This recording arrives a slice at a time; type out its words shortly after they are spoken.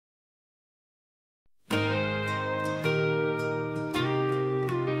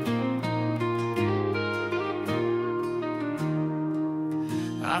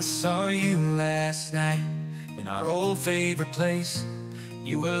saw you last night in our old favorite place.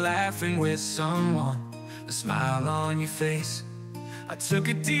 You were laughing with someone, a smile on your face. I took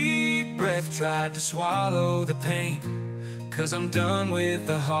a deep breath, tried to swallow the pain, 'cause I'm done with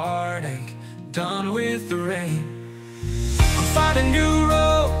the heartache, done with the rain. I'm finding new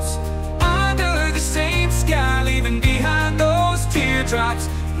roads under the same sky, leaving behind those teardrops,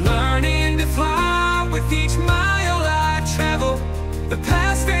 learning to fly with each mile I travel. The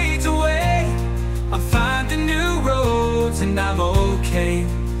past fades away, I'm finding new roads and I'm okay.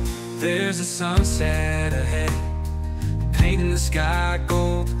 There's a sunset ahead, painting the sky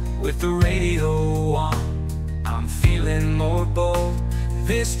gold with the radio on. I'm feeling more bold,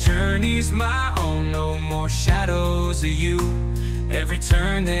 this journey's my own. No more shadows of you, every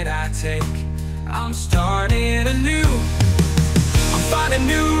turn that I take, I'm starting anew. I'm finding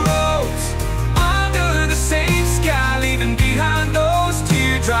new roads under the same sky, leaving behind those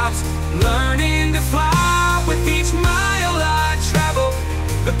teardrops, learning to fly with each mile I travel.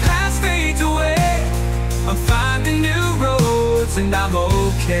 The past fades away, I'm finding new roads and I'm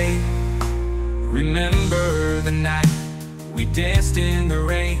okay. Remember the night we danced in the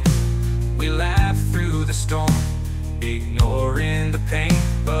rain, we laughed through the storm, ignoring the pain.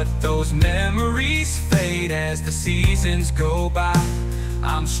 But those memories fade as the seasons go by.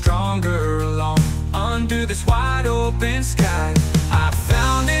 I'm stronger alone under this wide open sky. I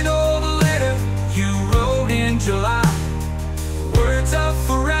found an old letter you wrote in July, words of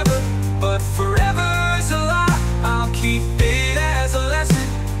forever, but forever's a lie. I'll keep it as a lesson,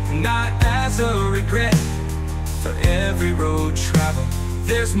 not as a regret. For every road traveled,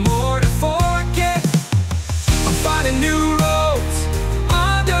 there's more to forget. I'm finding new roads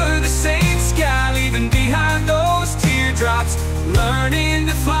under the same sky, leaving behind those teardrops, learning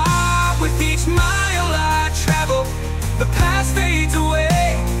to fly with each mile I travel. The past fades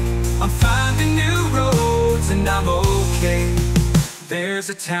away, I'm finding new roads and I'm okay. There's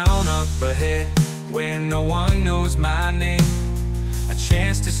a town up ahead where no one knows my name, a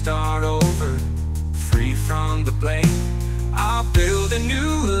chance to start over, free from the blame. I'll build a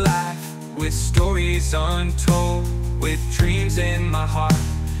new life with stories untold, with dreams in my heart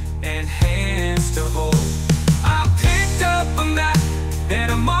and hands to hold. I picked up a map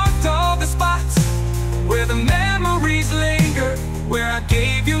and I marked all the spots where the memories linger, where I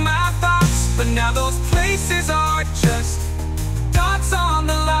gave you my thoughts. But now those places are just dots on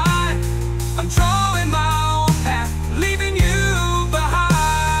the line. I'm drawing my own path, leaving you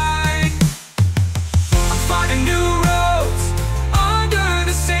behind. I'm finding new roads under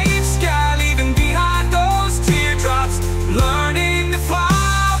the same sky, leaving behind those teardrops, learning to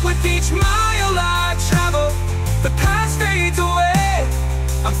fly with each mile I travel. The past fades away,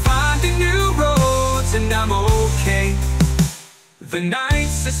 I'm finding new roads and I'm okay. The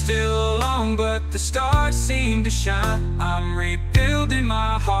nights are still long, but the stars seem to shine. I'm rebuilding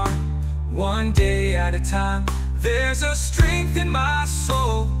my heart, one day at a time. There's a strength in my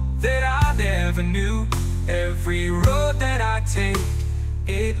soul that I never knew. Every road that I take,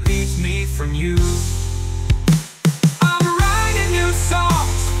 it leads me from you. I'm writing new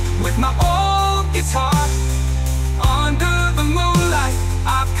songs with my old guitar, under the moonlight.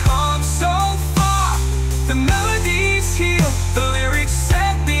 I've come so far. The melodies heal, the lyrics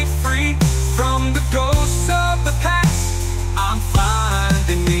set me free from the ghosts of the past. I'm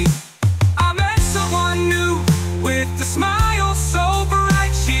finding me. I met someone new with a smile so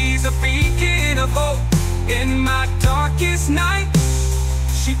bright. She's a beacon of hope in my darkest night.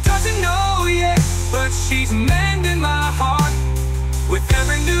 She doesn't know yet, but she's mending my heart. With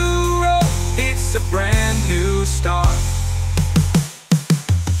every new road, it's a brand new start.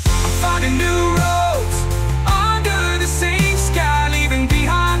 I'm finding new roads under the same sky, leaving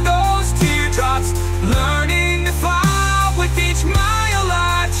behind those teardrops, learning to fly with each mile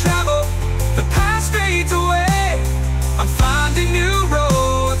I travel. The past fades away, I'm finding new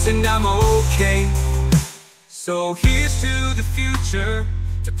roads and I'm okay. So here's to the future,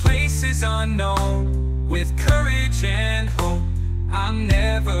 to places unknown, with courage and hope, I'm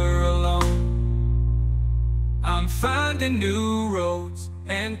never alone. I'm finding new roads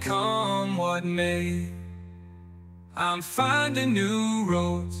and come what may, I'm finding new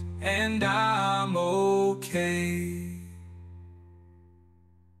roads and I'm okay.